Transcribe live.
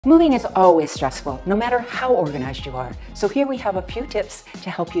Moving is always stressful, no matter how organized you are. So here we have a few tips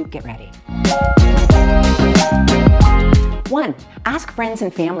to help you get ready. 1. Ask friends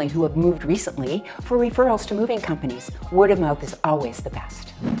and family who have moved recently for referrals to moving companies. Word of mouth is always the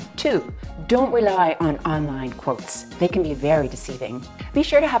best. 2. Don't rely on online quotes. They can be very deceiving. Be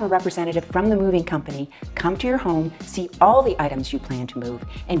sure to have a representative from the moving company come to your home, see all the items you plan to move,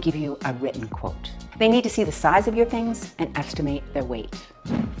 and give you a written quote. They need to see the size of your things and estimate their weight.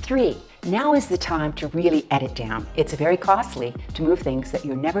 3. Now is the time to really edit down. It's very costly to move things that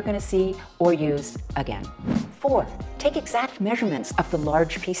you're never going to see or use again. 4. Take exact measurements of the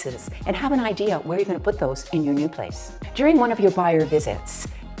large pieces and have an idea where you're going to put those in your new place. During one of your buyer visits,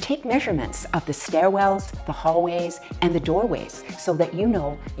 take measurements of the stairwells, the hallways, and the doorways so that you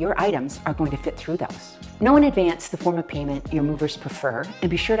know your items are going to fit through those. Know in advance the form of payment your movers prefer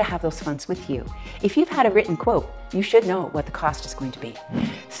and be sure to have those funds with you. If you've had a written quote, you should know what the cost is going to be.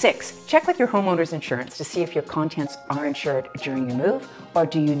 6. Check with your homeowner's insurance to see if your contents are insured during your move or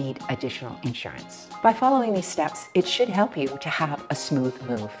do you need additional insurance. By following these steps, it should help you to have a smooth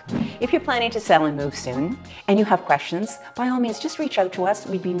move. If you're planning to sell and move soon and you have questions, by all means just reach out to us.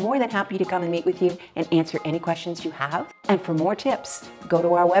 We'd be more than happy to come and meet with you and answer any questions you have. And for more tips, go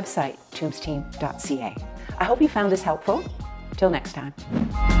to our website, toombs.team.ca. I hope you found this helpful. Till next time.